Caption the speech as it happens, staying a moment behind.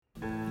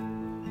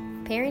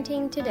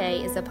Parenting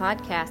Today is a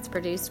podcast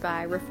produced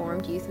by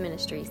Reformed Youth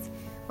Ministries.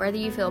 Whether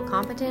you feel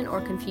competent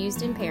or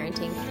confused in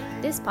parenting,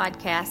 this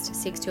podcast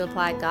seeks to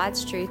apply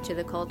God's truth to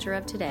the culture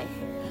of today.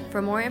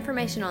 For more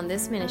information on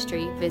this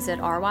ministry, visit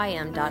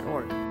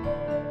rym.org.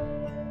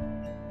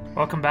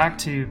 Welcome back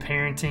to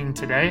Parenting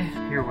Today,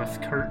 here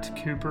with Kurt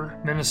Cooper,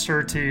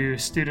 minister to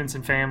students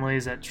and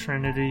families at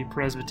Trinity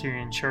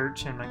Presbyterian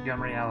Church in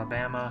Montgomery,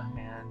 Alabama.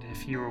 And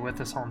if you were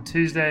with us on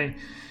Tuesday,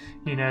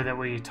 you know that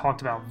we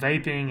talked about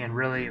vaping, and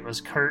really it was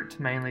Kurt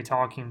mainly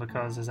talking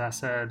because, as I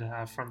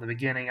said from the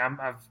beginning,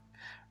 I've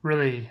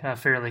really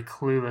fairly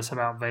clueless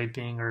about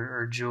vaping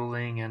or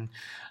juuling, and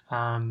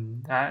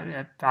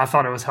I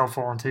thought it was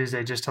helpful on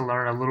Tuesday just to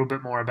learn a little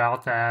bit more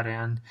about that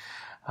and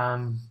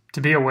to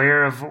be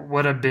aware of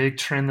what a big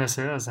trend this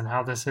is and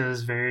how this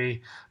is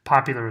very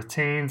popular with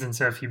teens. And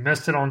so if you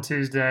missed it on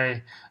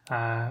Tuesday,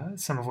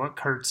 some of what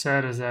Kurt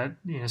said is that,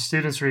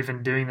 students are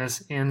even doing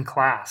this in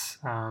class.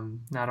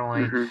 Not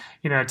only,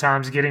 at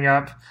times getting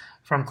up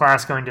from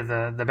class, going to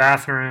the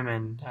bathroom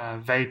and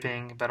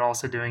vaping, but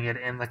also doing it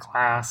in the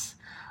class.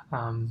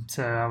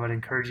 So I would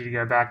encourage you to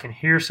go back and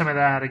hear some of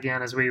that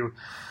again. As we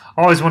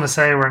always want to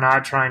say, we're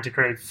not trying to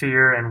create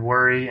fear and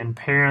worry in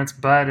parents,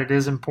 but it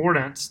is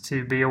important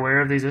to be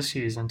aware of these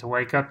issues and to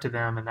wake up to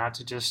them and not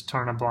to just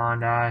turn a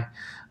blind eye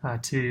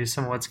to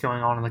some of what's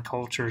going on in the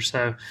culture.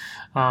 So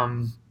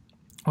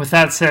with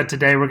that said,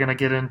 today we're going to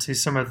get into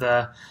some of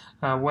the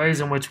ways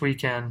in which we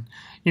can,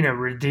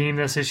 redeem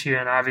this issue.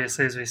 And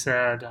obviously, as we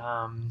said,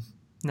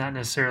 not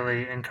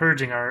necessarily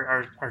encouraging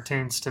our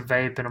teens to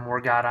vape in a more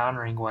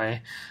God-honoring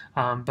way,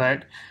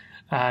 but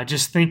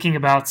just thinking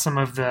about some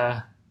of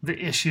the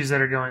issues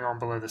that are going on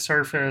below the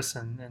surface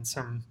and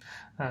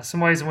some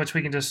ways in which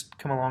we can just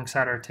come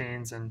alongside our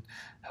teens and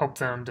help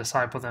them,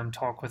 disciple them,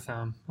 talk with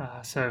them.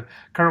 So,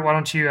 Kurt, why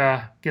don't you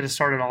get us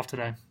started off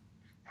today?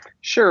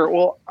 Sure.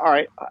 Well, all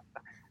right.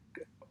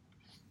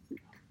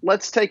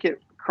 Let's take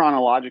it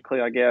chronologically,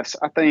 I guess.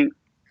 I think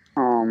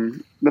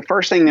the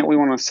first thing that we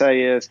want to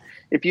say is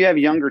if you have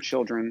younger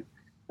children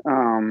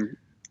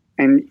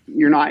and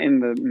you're not in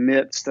the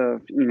midst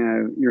of,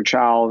 your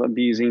child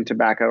abusing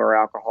tobacco or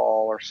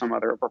alcohol or some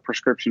other or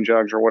prescription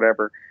drugs or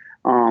whatever,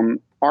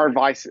 our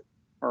advice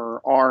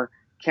or our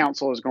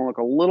counsel is going to look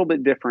a little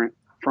bit different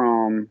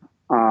from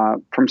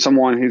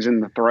someone who's in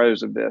the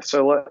throes of this.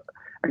 So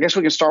I guess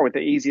we can start with the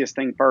easiest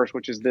thing first,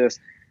 which is this.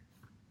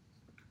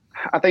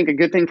 I think a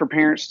good thing for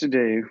parents to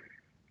do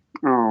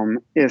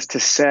is to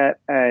set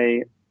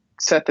the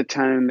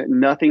tone that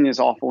nothing is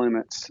off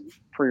limits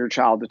for your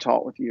child to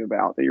talk with you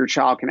about, that your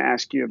child can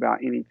ask you about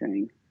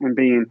anything. And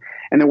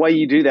the way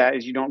you do that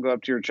is you don't go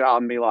up to your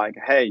child and be like,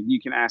 hey, you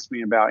can ask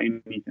me about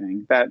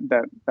anything.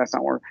 That's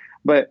not work.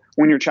 But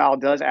when your child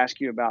does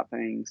ask you about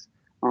things,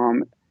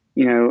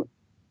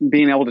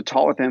 being able to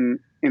talk with them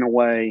in a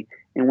way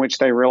in which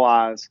they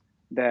realize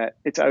that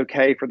it's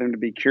okay for them to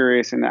be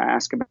curious and to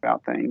ask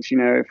about things.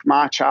 If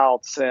my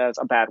child says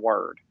a bad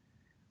word,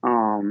 I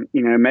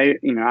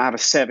have a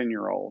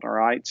 7-year-old, all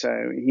right?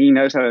 So he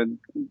knows how to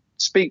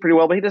speak pretty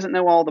well, but he doesn't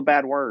know all the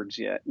bad words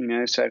yet,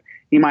 so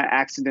he might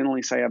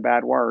accidentally say a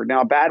bad word.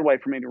 Now, a bad way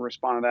for me to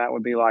respond to that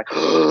would be like,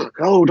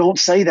 oh, don't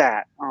say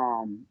that.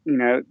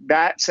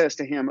 That says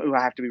to him,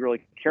 I have to be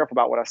really careful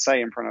about what I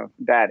say in front of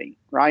daddy,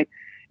 right?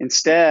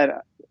 Instead,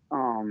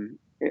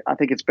 I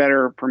think it's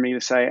better for me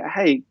to say,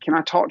 hey, can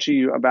I talk to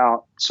you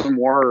about some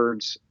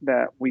words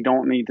that we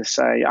don't need to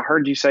say? I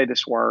heard you say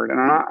this word, and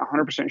I'm not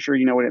 100% sure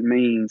you know what it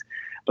means,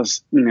 but,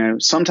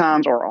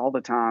 sometimes or all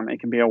the time, it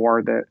can be a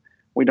word that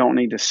we don't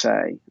need to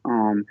say.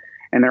 And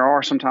there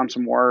are sometimes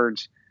some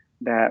words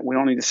that we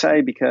don't need to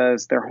say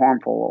because they're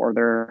harmful or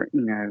they're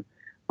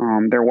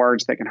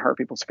words that can hurt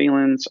people's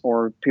feelings,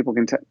 or people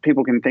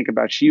can think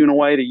about you in a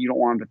way that you don't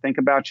want them to think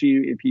about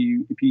you if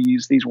you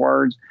use these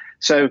words.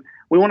 So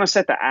we want to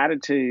set the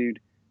attitude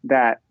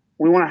that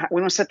we want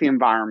to set the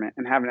environment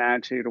and have an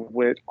attitude of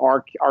which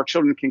our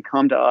children can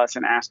come to us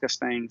and ask us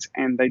things,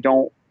 and they're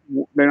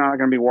not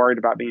going to be worried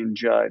about being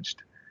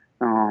judged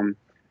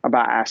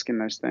about asking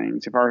those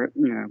things.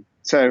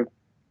 So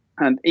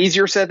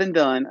easier said than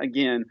done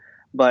again,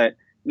 but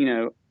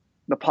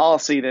the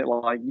policy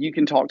that you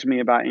can talk to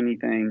me about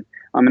anything,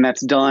 and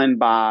that's done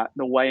by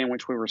the way in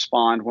which we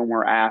respond when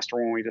we're asked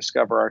or when we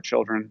discover our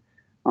children,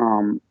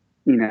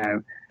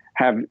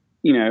 have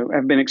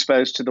been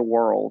exposed to the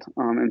world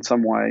in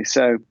some way.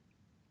 So,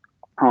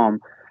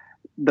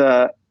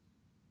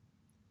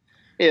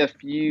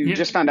 if you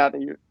just found out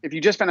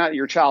that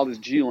your child is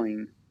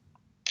juuling,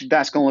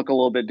 that's going to look a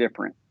little bit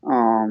different.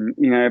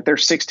 If they're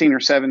 16 or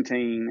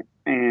 17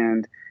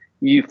 and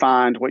you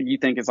find what you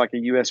think is like a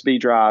USB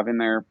drive in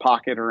their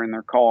pocket or in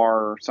their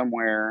car or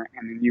somewhere,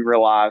 and then you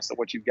realize that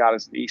what you've got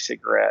is an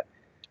e-cigarette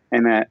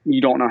and that you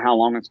don't know how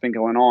long it's been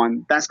going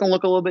on, that's going to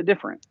look a little bit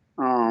different.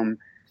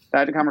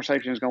 That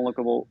conversation is going to look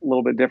a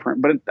little bit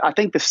different. But I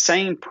think the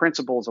same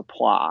principles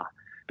apply,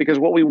 because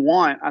what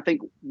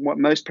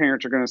most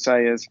parents are going to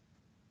say is,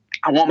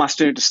 I want my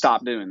student to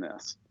stop doing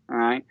this. All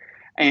right.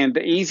 And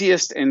the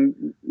easiest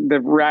and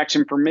the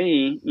reaction for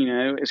me,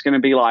 is going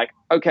to be like,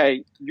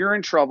 okay, you're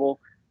in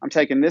trouble. I'm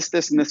taking this,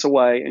 this, and this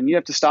away, and you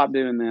have to stop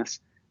doing this.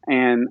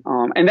 And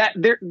that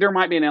there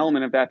might be an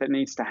element of that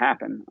needs to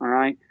happen. All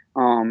right.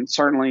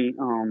 Certainly,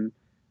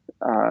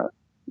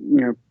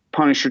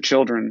 punish your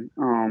children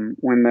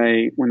when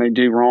they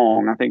do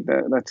wrong. I think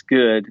that's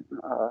good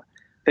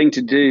thing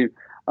to do.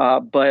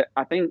 But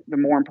I think the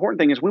more important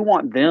thing is we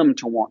want them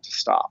to want to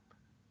stop.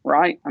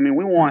 Right. I mean,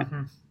 we want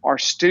our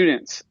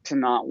students to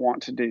not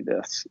want to do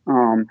this.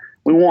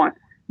 We want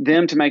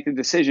them to make the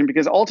decision,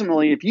 because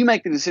ultimately, if you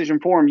make the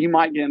decision for them, you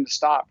might get them to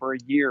stop for a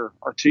year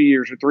or 2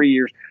 years or 3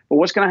 years. But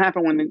what's going to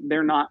happen when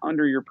they're not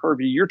under your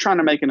purview? You're trying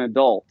to make an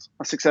adult,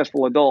 a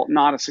successful adult,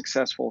 not a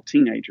successful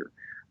teenager.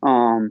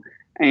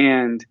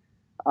 And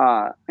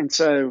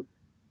so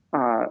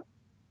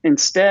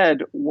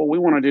instead, what we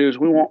want to do is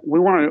we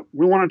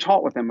want to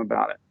talk with them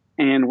about it,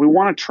 and we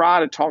want to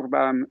try to talk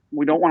about them.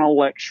 We don't want to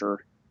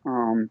lecture.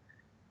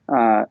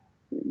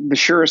 The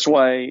surest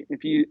way,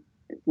 if you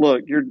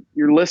look,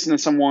 you're listening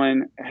to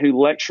someone who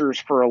lectures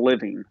for a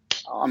living.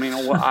 I mean,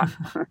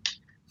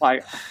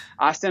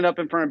 I stand up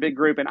in front of a big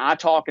group and I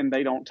talk and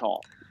they don't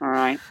talk. All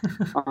right.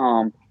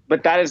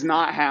 But that is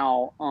not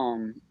how,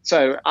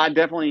 so I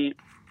definitely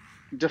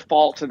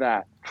default to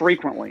that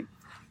frequently,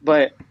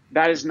 but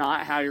that is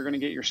not how you're going to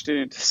get your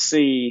student to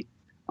see,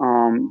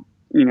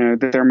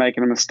 that they're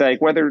making a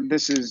mistake, whether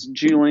this is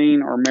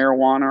Juuling or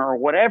marijuana or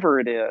whatever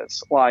it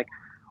is. Like,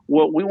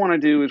 what we want to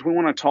do is we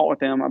want to talk with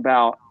them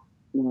about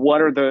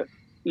what are the,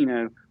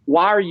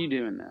 why are you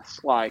doing this?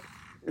 Like,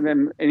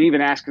 and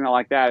even asking it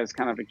like that is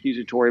kind of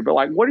accusatory, but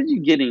like, what are you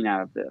getting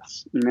out of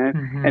this?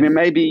 And it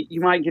may be, you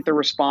might get the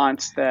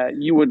response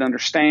that you wouldn't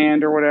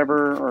understand or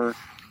whatever, or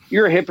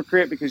you're a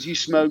hypocrite because you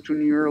smoked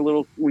when you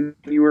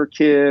were a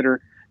kid,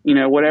 or,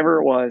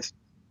 whatever it was.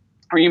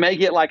 Or you may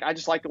get like, I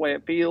just like the way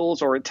it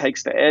feels, or it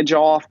takes the edge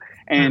off.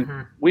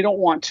 And we don't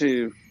want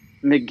to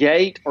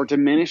negate or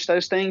diminish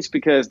those things,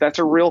 because that's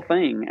a real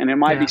thing, and it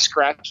might be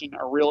scratching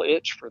a real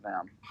itch for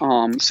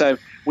them. So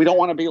we don't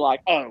want to be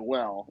like, oh,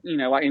 well,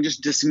 and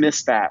just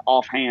dismiss that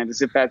offhand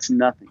as if that's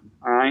nothing.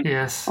 All right.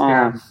 Yes.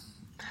 So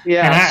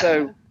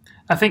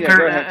I think,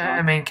 go ahead, Tom.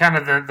 I mean, kind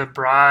of the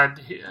broad,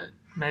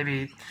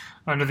 maybe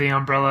under the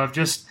umbrella of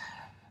just,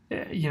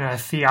 a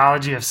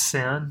theology of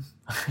sin,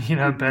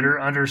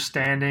 better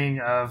understanding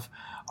of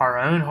our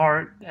own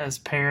heart as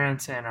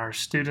parents and our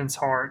students'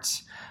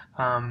 hearts.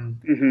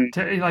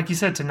 To, like you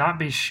said, to not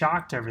be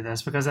shocked over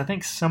this, because I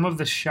think some of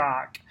the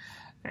shock,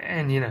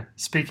 and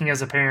speaking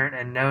as a parent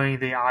and knowing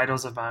the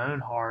idols of my own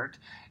heart,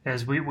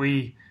 is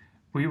we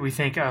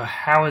think, oh,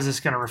 how is this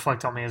going to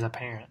reflect on me as a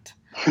parent?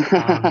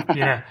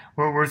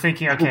 We're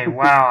thinking, okay,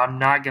 wow, I'm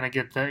not going to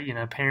get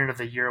the Parent of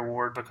the Year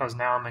award because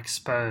now I'm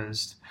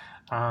exposed.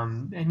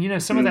 Some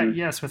of that,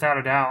 yes, without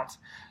a doubt,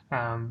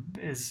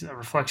 is a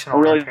reflection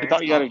on I our parents.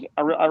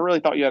 I really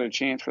thought you had a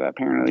chance for that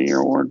Parent of the Year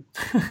award.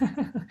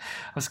 It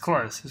was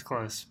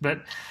close.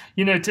 But,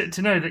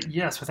 to know that,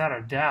 yes, without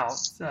a doubt,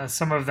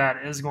 some of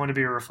that is going to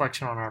be a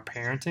reflection on our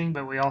parenting,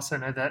 but we also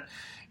know that,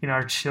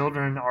 our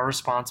children are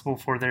responsible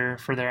for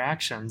their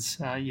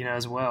actions,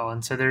 as well.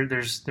 And so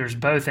there's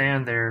both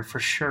and there for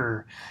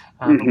sure.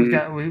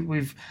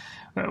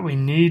 But we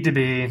need to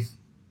be,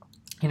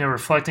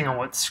 reflecting on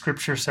what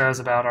Scripture says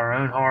about our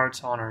own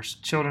hearts, on our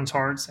children's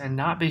hearts, and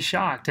not be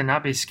shocked and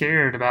not be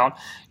scared about,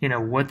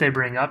 what they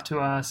bring up to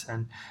us,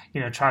 and,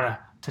 try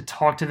to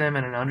talk to them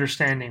in an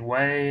understanding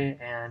way.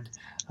 And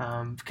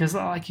because,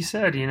 like you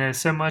said,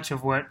 so much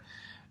of what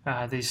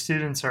these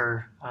students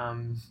are,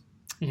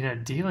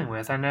 dealing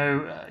with, I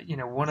know,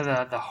 one of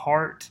the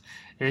heart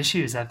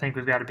issues I think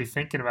we've got to be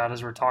thinking about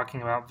as we're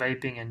talking about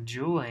vaping and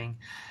juuling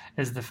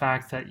is the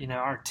fact that,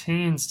 our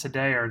teens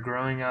today are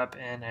growing up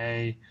in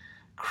a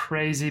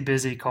crazy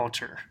busy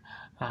culture,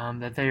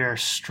 that they are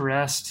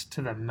stressed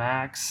to the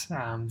max.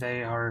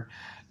 They are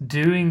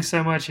doing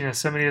so much,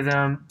 so many of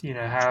them,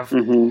 have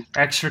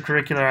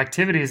extracurricular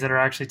activities that are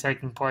actually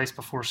taking place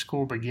before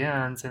school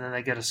begins, and then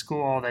they go to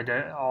school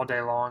all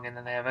day long, and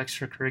then they have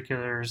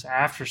extracurriculars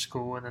after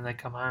school, and then they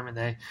come home and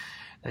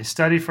they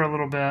study for a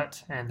little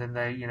bit, and then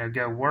they,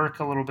 go work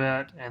a little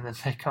bit, and then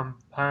they come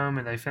home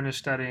and they finish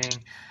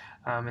studying.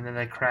 And then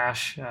they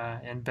crash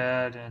in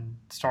bed and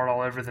start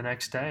all over the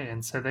next day.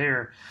 And so they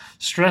are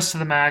stressed to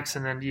the max.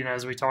 And then,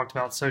 as we talked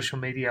about social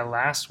media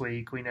last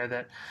week, we know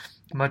that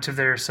much of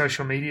their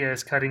social media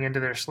is cutting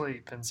into their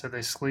sleep. And so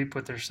they sleep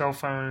with their cell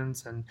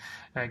phones, and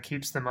it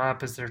keeps them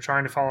up as they're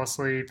trying to fall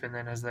asleep. And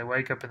then as they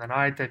wake up in the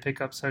night, they pick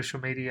up social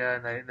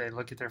media and they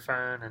look at their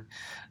phone.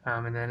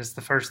 And then it's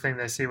the first thing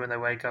they see when they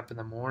wake up in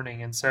the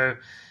morning. And so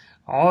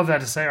all of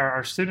that to say,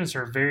 our students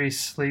are very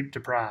sleep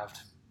deprived.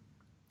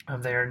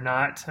 They are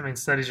not,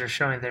 studies are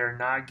showing they are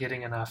not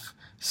getting enough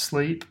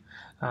sleep.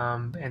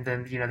 And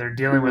then, they're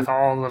dealing with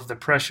all of the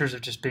pressures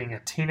of just being a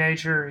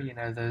teenager,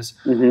 those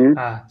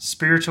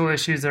spiritual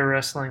issues they're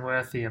wrestling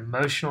with, the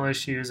emotional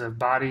issues of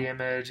body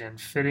image and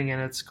fitting in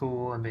at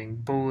school and being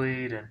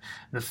bullied, and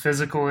the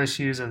physical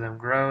issues of them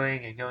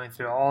growing and going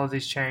through all of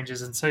these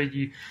changes. And so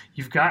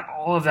you've got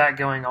all of that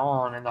going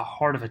on in the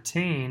heart of a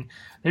teen.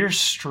 They're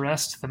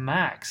stressed to the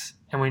max.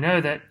 And we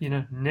know that,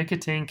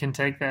 nicotine can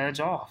take the edge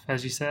off,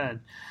 as you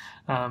said.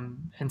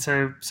 And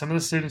so some of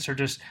the students are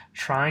just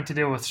trying to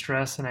deal with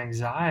stress and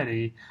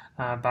anxiety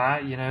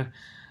by,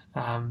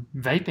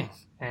 vaping.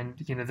 And,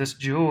 this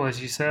Juul,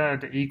 as you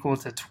said, equal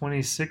to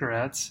 20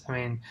 cigarettes. I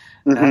mean,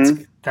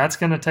 that's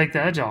going to take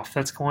the edge off.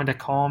 That's going to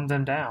calm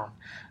them down.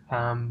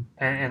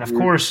 And of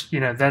course,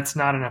 that's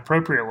not an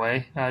appropriate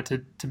way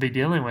to be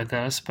dealing with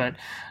this. But,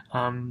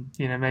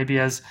 maybe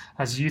as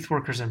youth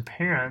workers and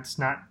parents,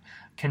 not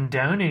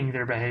condoning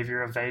their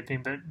behavior of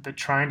vaping, but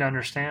trying to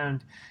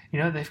understand,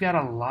 they've got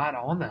a lot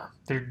on them.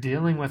 They're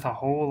dealing with a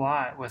whole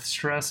lot with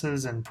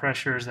stresses and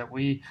pressures that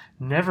we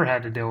never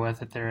had to deal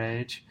with at their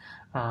age.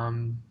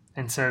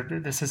 And so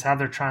this is how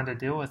they're trying to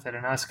deal with it,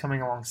 and us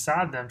coming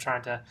alongside them,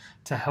 trying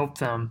to help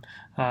them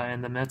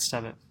in the midst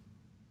of it.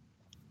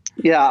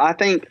 Yeah, I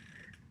think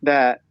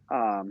that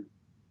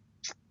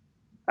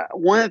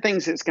one of the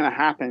things that's going to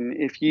happen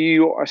if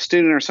you are a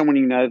student or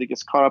someone that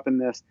gets caught up in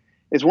this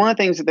is one of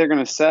the things that they're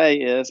going to say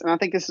is, and I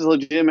think this is a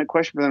legitimate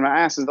question for them to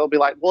ask, is they'll be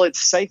like, well, it's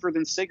safer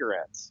than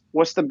cigarettes.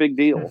 What's the big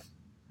deal?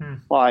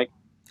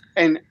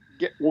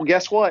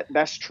 Guess what?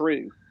 That's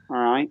true. All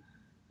right.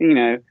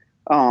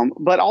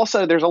 But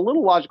also there's a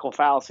little logical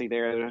fallacy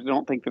there. I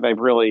don't think that they've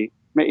really,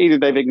 either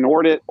they've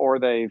ignored it or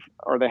they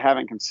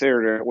haven't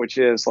considered it, which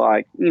is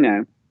like,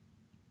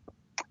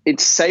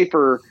 it's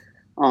safer.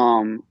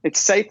 It's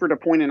safer to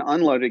point an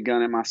unloaded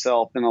gun at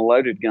myself than a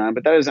loaded gun,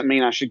 but that doesn't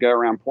mean I should go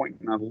around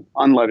pointing an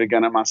unloaded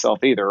gun at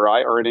myself either,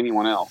 right? Or at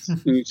anyone else.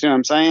 You see what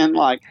I'm saying?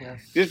 Like,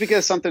 just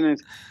because something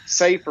is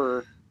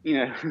safer,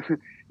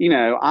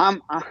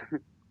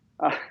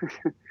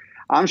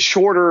 I'm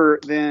shorter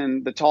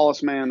than the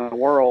tallest man in the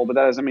world, but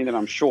that doesn't mean that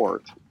I'm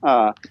short.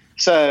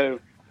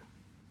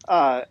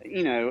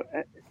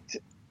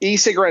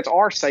 E-cigarettes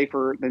are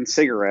safer than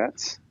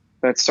cigarettes.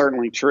 That's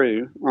certainly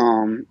true.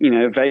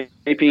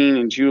 Vaping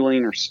and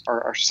juuling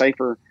are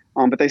safer,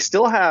 but they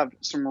still have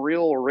some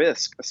real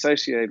risk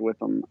associated with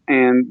them.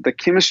 And the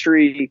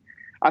chemistry,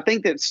 I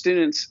think that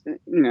students,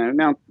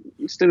 now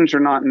students are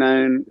not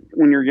known,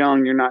 when you're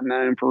young, you're not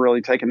known for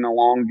really taking the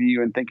long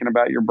view and thinking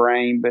about your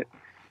brain, but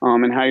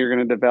and how you're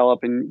going to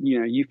develop. And,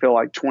 you feel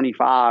like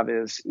 25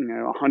 is,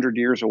 100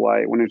 years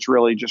away when it's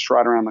really just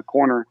right around the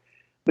corner.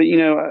 But,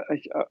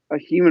 a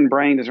human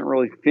brain doesn't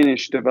really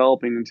finish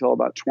developing until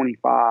about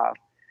 25.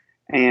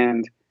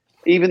 And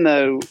even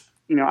though,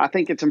 I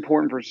think it's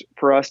important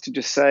for us to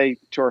just say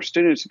to our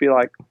students to be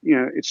like,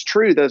 it's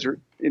true.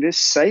 It is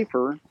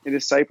safer. It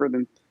is safer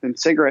than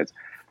cigarettes.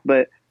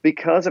 But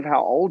because of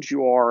how old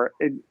you are,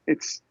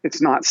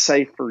 it's not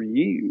safe for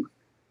you.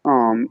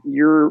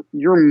 You're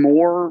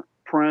more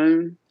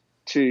prone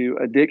to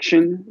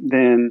addiction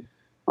than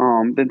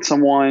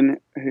someone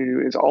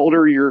who is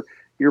older.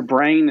 Your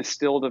brain is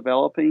still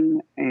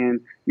developing,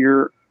 and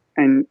you're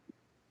in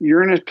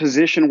a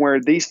position where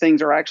these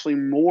things are actually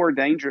more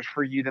dangerous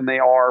for you than they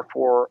are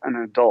for an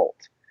adult,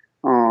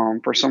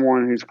 for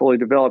someone who's fully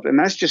developed. And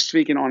that's just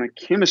speaking on a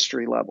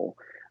chemistry level.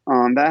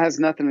 That has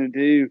nothing to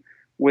do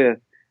with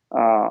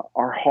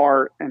our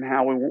heart and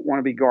how we want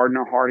to be guarding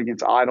our heart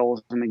against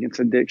idols and against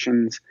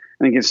addictions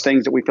and against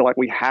things that we feel like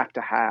we have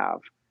to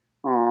have,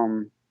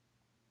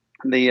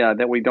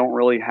 that we don't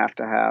really have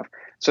to have.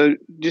 So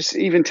just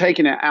even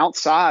taking it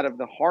outside of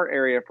the heart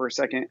area for a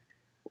second,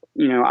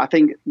 I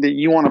think that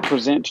you want to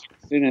present to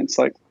students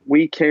like,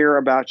 we care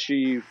about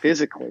you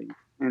physically,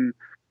 and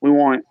we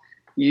want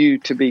you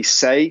to be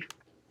safe.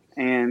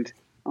 And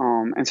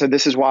so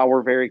this is why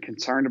we're very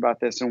concerned about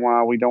this and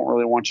why we don't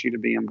really want you to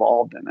be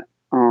involved in it.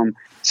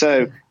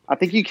 So I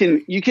think you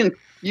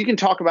can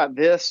talk about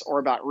this or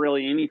about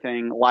really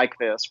anything like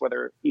this,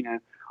 whether,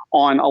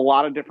 on a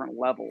lot of different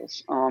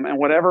levels, and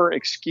whatever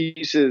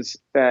excuses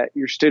that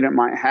your student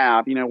might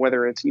have,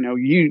 whether it's,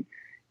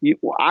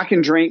 I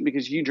can drink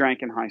because you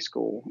drank in high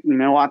school.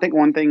 I think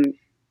one thing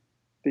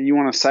that you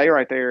want to say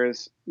right there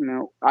is,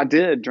 I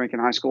did drink in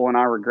high school and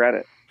I regret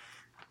it.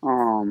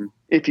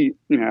 If you,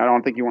 I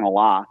don't think you want to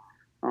lie.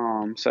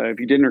 So if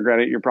you didn't regret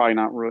it, you're probably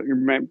not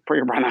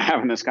not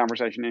having this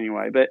conversation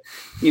anyway, but,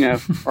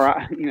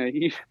 or,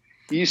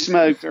 you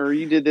smoked or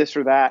you did this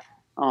or that.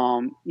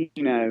 I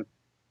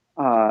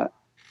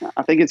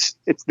think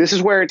this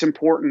is where it's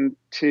important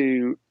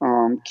to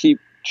keep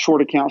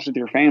short accounts with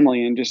your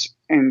family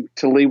and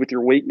to lead with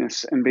your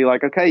weakness and be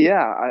like, okay,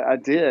 yeah, I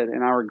did,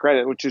 and I regret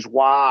it, which is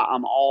why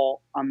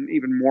I'm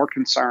even more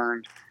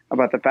concerned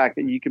about the fact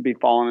that you could be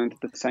falling into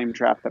the same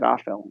trap that I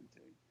fell into.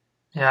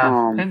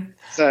 Yeah.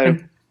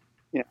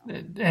 Yeah.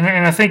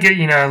 And I think,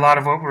 a lot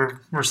of what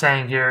we're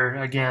saying here,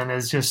 again,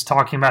 is just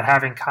talking about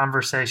having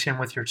conversation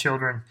with your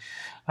children.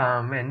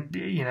 And,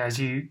 as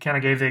you kind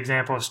of gave the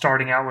example of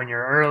starting out when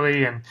you're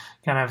early and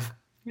kind of,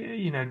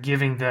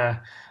 giving the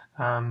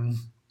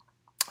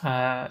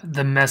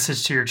the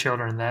message to your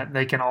children that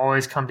they can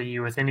always come to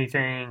you with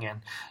anything,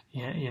 and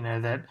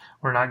that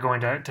we're not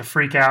going to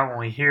freak out when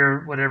we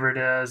hear whatever it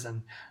is,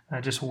 and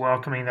just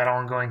welcoming that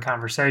ongoing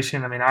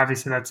conversation. I mean,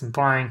 obviously that's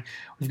implying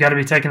we've got to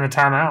be taking the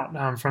time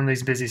out from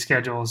these busy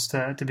schedules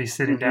to be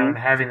sitting down and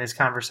having these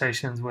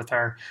conversations with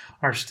our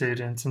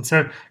students. And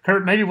so,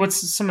 Kurt, maybe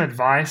what's some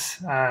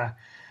advice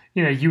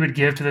you would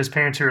give to those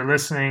parents who are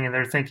listening and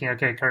they're thinking,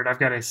 okay, Kurt, I've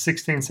got a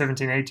 16,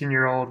 17,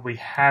 18-year-old. We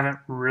haven't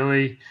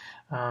really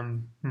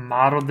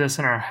modeled this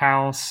in our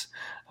house,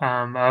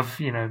 of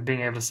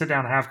being able to sit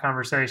down and have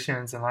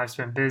conversations, and life's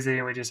been busy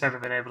and we just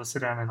haven't been able to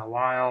sit down in a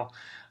while.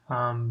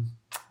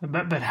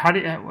 But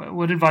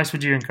what advice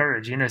would you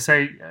encourage?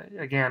 Say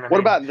again. What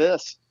about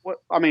this?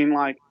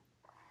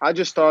 I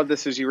just thought of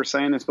this as you were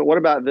saying this, but what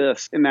about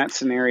this in that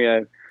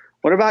scenario?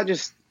 What about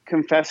just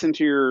confessing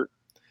to your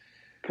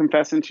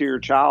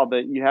child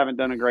that you haven't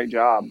done a great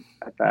job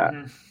at that,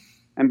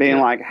 and being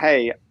like,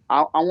 hey,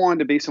 I wanted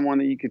to be someone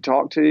that you could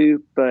talk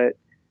to, but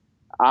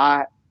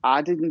I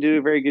didn't do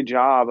a very good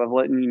job of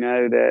letting you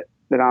know that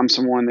I'm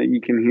someone that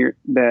you can hear,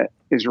 that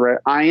is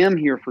I am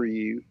here for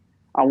you.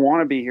 I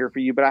want to be here for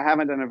you, but I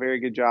haven't done a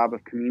very good job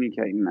of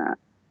communicating that.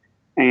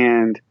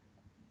 And,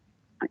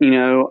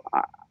 I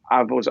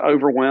was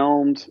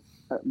overwhelmed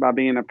by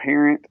being a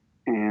parent,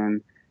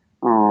 and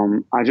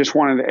I just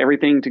wanted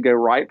everything to go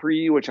right for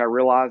you, which I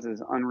realize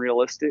is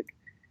unrealistic.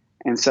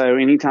 And so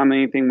anytime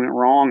anything went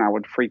wrong, I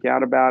would freak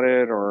out about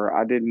it, or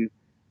I didn't,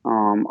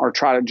 or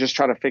try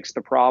to fix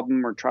the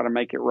problem or try to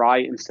make it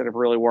right instead of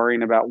really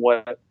worrying about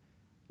what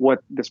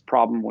this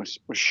problem was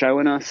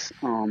showing us.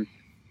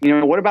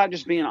 What about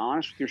just being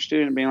honest with your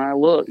student, being like,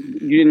 look,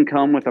 you didn't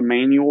come with a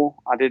manual.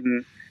 I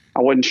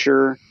wasn't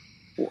sure,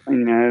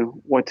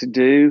 what to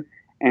do.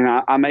 And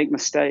I make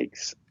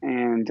mistakes,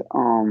 and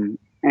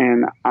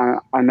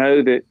I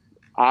know that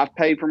I've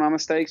paid for my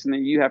mistakes and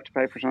that you have to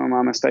pay for some of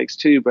my mistakes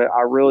too. But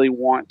I really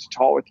want to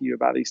talk with you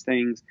about these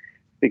things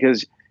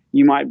because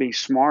you might be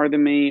smarter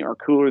than me or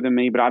cooler than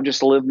me, but I've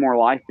just lived more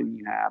life than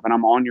you have, and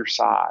I'm on your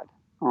side.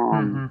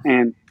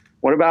 And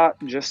what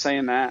about just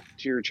saying that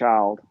to your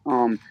child?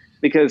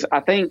 Because I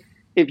think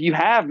if you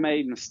have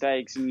made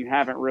mistakes and you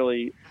haven't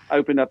really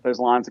opened up those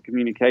lines of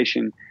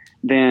communication,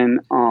 then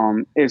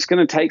it's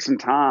going to take some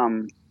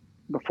time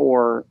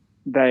before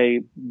they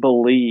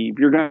believe.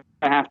 You're going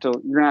to have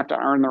to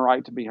earn the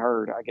right to be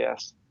heard, I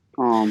guess.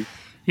 Go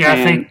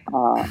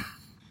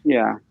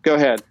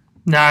ahead.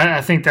 No, I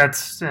think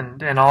that's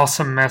an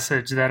awesome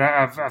message that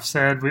I've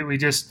said.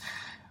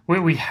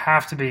 We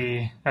have to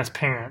be, as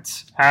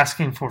parents,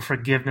 asking for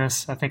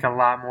forgiveness. I think a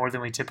lot more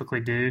than we typically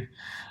do.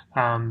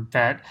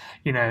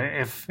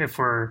 If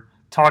we're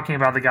talking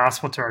about the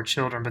gospel to our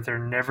children, but they're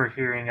never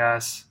hearing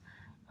us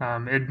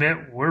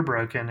admit we're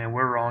broken and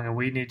we're wrong and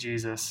we need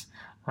Jesus,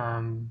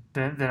 then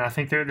I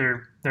think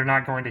they're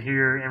not going to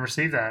hear and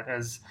receive that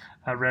as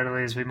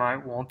readily as we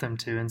might want them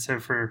to. And so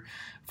for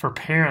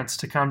parents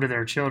to come to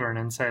their children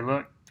and say,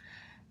 look,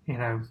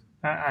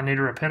 I need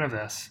to repent of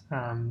this.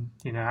 I'm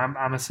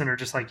a sinner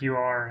just like you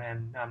are,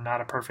 and I'm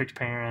not a perfect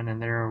parent,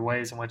 and there are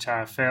ways in which I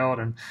have failed.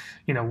 And,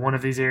 one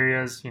of these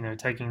areas,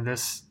 taking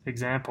this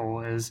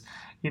example is,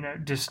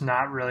 just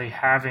not really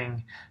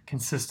having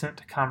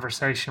consistent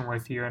conversation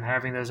with you and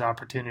having those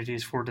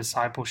opportunities for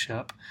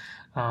discipleship.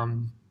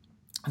 And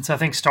so I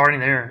think starting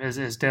there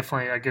is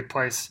definitely a good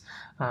place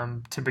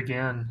to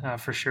begin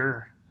for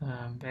sure.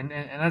 And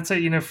I'd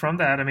say, from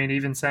that,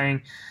 even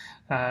saying,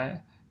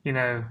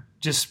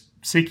 just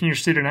seeking your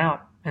student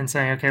out and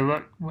saying, okay,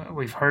 look,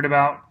 we've heard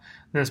about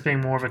this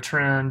being more of a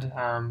trend.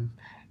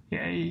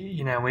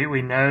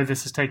 We know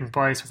this is taking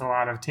place with a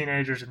lot of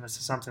teenagers, and this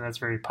is something that's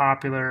very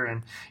popular.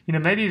 And,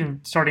 maybe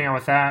even starting out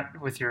with that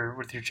with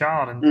your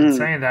child and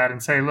saying that,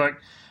 and say,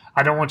 look,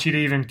 I don't want you to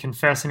even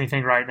confess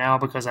anything right now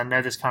because I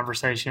know this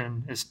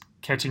conversation is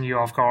catching you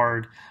off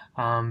guard.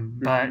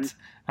 But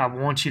I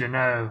want you to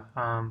know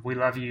we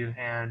love you,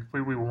 and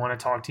we want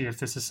to talk to you. If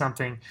this is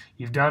something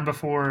you've done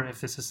before,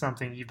 if this is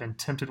something you've been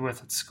tempted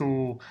with at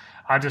school,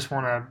 I just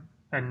want to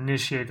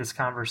initiate this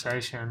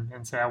conversation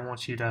and say, I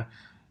want you to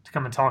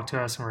come and talk to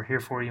us, and we're here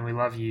for you, and we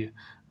love you.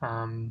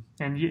 And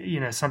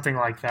something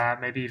like that,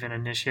 maybe even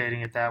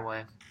initiating it that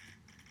way.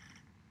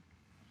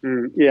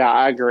 Yeah,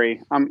 I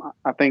agree.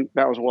 I think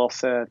that was well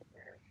said.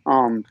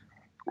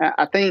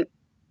 I think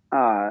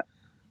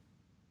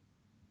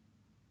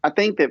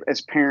that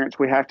as parents,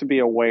 we have to be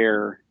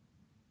aware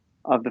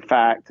of the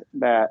fact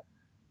that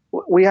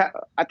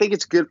I think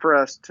it's good for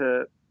us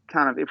to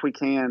kind of, if we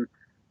can,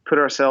 put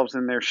ourselves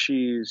in their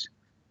shoes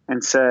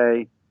and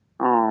say,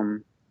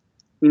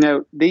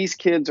 these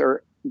kids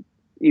are,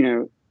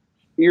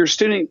 your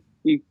student,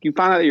 you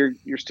find out that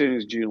your student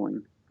is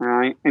juuling, all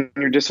right, and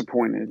you're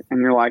disappointed,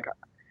 and you're like,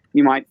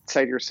 you might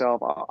say to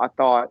yourself, I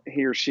thought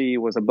he or she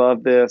was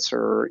above this,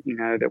 or,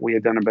 that we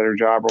had done a better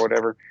job or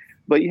whatever.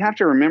 But you have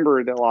to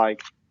remember that,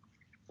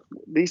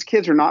 these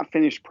kids are not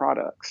finished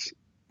products.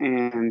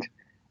 And,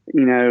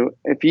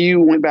 if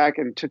you went back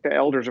and took the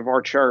elders of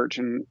our church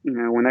and,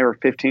 when they were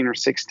 15 or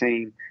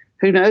 16,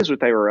 who knows what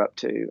they were up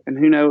to, and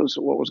who knows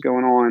what was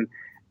going on.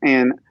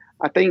 And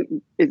I think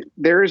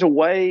there is a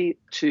way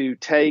to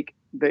take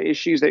the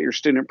issues that your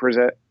student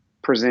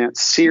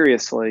presents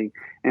seriously,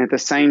 and at the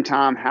same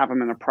time have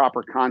them in a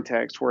proper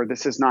context where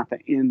this is not the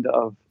end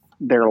of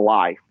their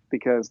life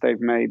because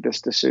they've made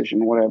this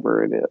decision,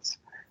 whatever it is.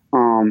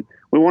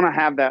 We want to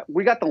have that.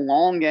 We got the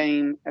long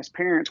game as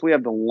parents. We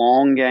have the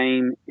long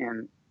game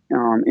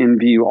in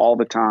view all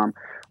the time.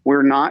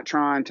 We're not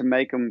trying to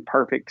make them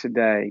perfect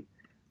today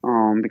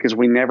because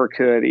we never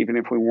could, even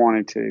if we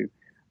wanted to.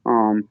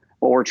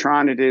 What we're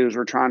trying to do is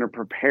we're trying to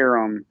prepare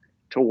them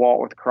to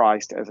walk with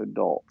Christ as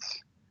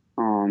adults.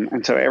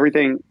 And so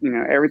everything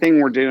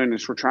we're doing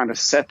is we're trying to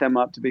set them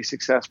up to be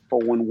successful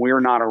when we're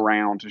not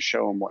around to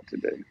show them what to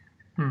do.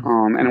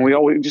 And we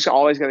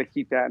always got to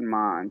keep that in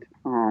mind.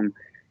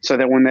 So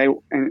that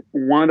and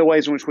one of the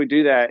ways in which we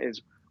do that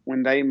is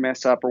when they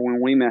mess up or when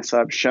we mess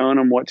up, showing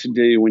them what to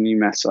do when you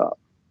mess up.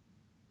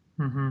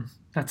 Mm-hmm.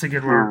 That's a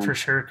good word for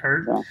sure,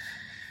 Kurt. Yeah.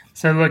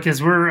 So look,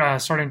 as we're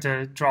starting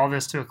to draw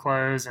this to a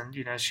close and,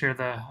 share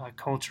the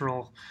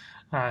cultural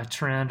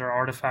trend or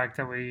artifact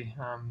that we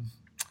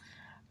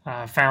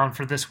found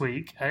for this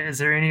week, is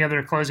there any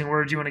other closing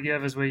words you want to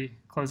give as we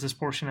close this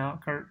portion out,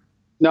 Kurt?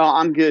 No,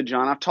 I'm good,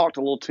 John. I've talked a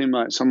little too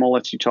much, so I'm going to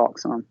let you talk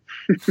some.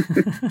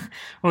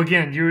 Well,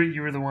 again,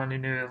 you were the one who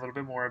knew a little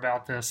bit more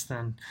about this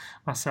than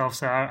myself,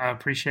 so I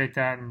appreciate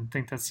that and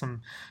think that's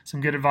some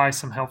good advice,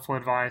 some helpful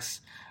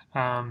advice.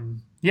 So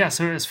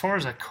as far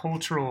as a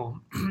cultural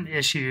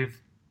issue,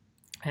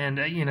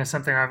 and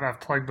something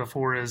I've plugged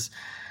before is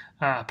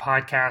a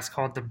podcast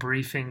called The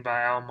Briefing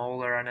by Al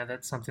Mohler. I know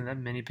that's something that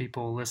many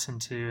people listen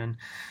to,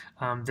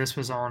 and this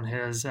was on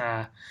his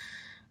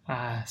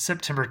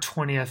September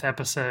 20th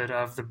episode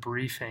of The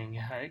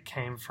Briefing. It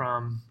came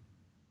from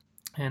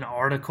an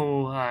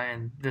article,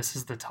 and this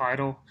is the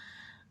title.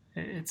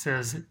 It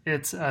says,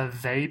 "It's a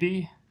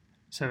baby."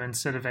 So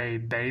instead of a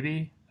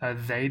baby, a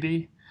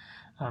baby.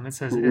 It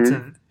says,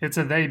 it's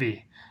a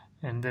baby.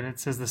 And then it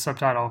says the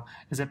subtitle,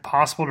 "Is it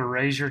possible to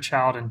raise your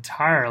child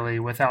entirely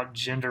without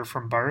gender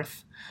from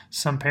birth?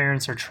 Some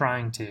parents are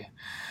trying to."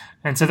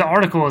 And so the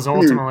article is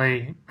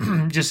ultimately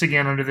just,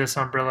 again, under this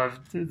umbrella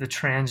of the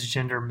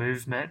transgender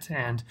movement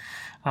and,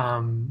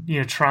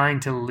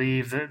 trying to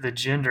leave the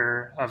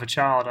gender of a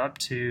child up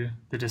to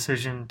the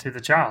decision to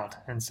the child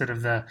instead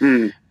of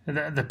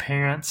the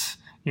parents,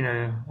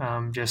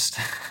 just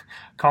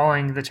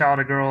calling the child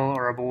a girl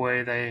or a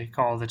boy. They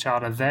call the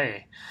child a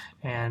they,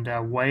 and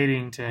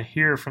waiting to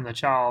hear from the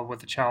child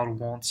what the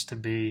child wants to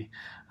be.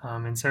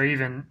 And so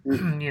even,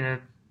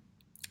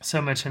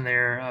 so much in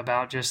there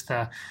about just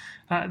the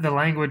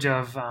language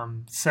of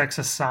sex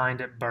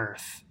assigned at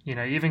birth.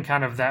 Even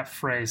kind of that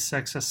phrase,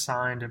 sex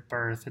assigned at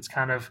birth. It's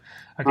kind of,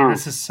 again,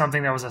 this is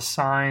something that was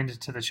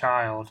assigned to the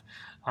child,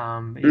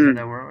 even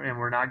though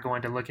we're not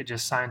going to look at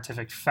just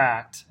scientific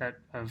fact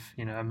of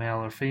a male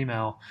or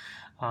female.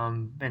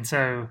 And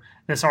so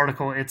this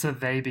article, "It's a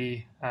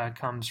Baby,"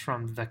 comes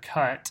from The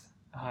Cut.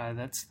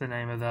 That's the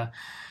name of the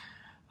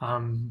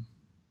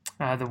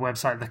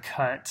website, The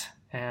Cut.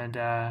 And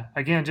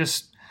again,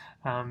 just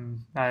I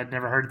had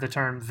never heard the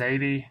term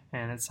baby,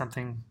 and it's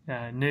something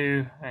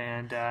new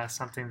and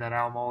something that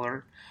Al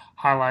Mohler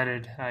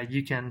highlighted.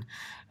 You can,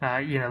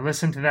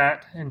 listen to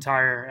that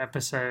entire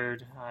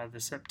episode,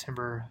 the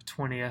September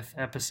 20th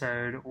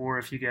episode, or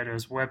if you go to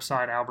his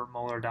website,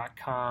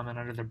 albertmohler.com, and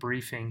under The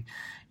Briefing,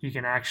 you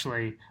can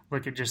actually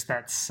look at just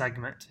that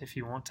segment if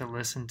you want to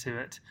listen to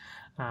it,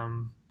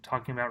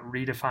 talking about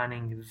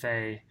redefining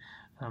they.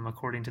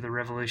 According to the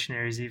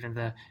revolutionaries, even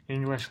the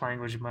English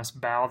language must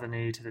bow the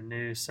knee to the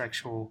new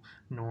sexual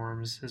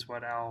norms, is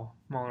what Al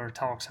Mohler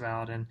talks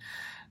about. And,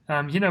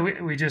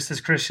 we just, as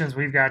Christians,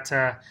 we've got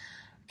to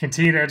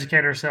continue to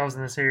educate ourselves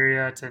in this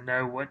area to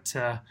know what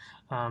to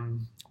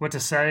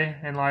say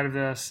in light of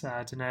this,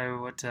 to know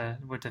what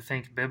to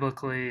think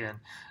biblically.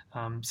 And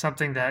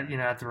something that,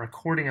 at the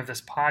recording of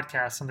this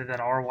podcast, something that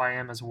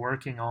RYM is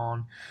working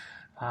on,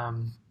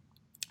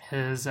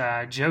 is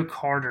Joe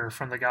Carter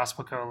from the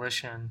Gospel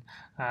Coalition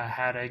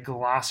had a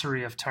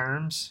glossary of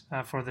terms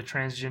for the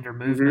transgender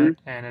movement,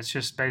 and it's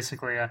just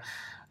basically a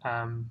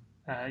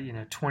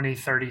 20,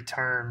 30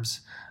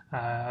 terms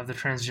of the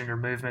transgender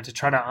movement to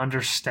try to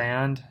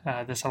understand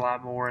this a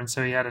lot more. And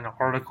so he had an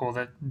article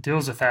that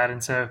deals with that.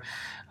 And so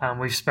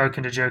we've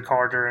spoken to Joe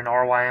Carter, and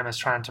RYM is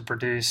trying to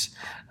produce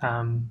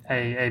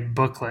a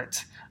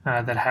booklet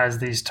that has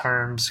these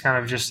terms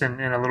kind of just in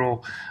a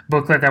little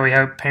booklet that we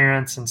hope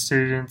parents and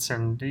students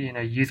and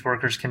youth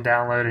workers can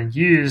download and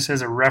use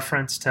as a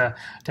reference to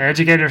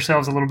educate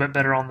ourselves a little bit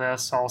better on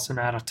this, also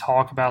know how to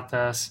talk about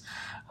this.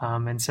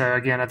 And so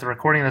again, at the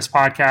recording of this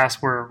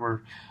podcast, we're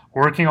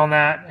working on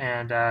that,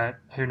 and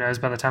who knows,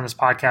 by the time this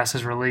podcast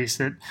is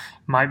released, it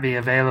might be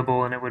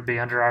available, and it would be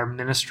under our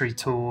ministry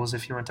tools.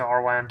 If you went to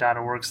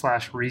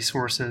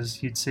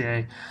rym.org/resources, you'd see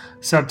a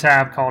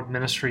sub-tab called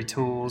Ministry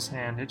Tools,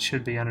 and it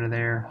should be under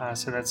there.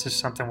 So that's just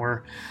something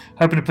we're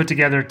hoping to put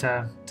together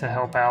to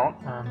help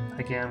out,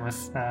 again,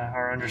 with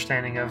our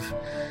understanding of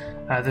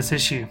this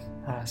issue.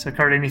 So,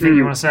 Kurt, anything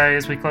you want to say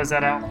as we close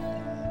that out?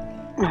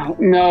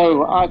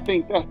 No, I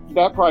think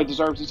that probably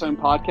deserves its own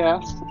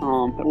podcast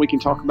that we can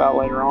talk about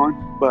later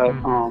on. But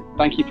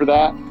thank you for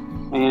that.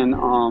 And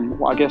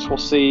well, I guess we'll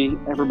see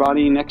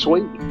everybody next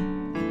week.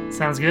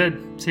 Sounds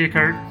good. See you,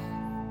 Kurt.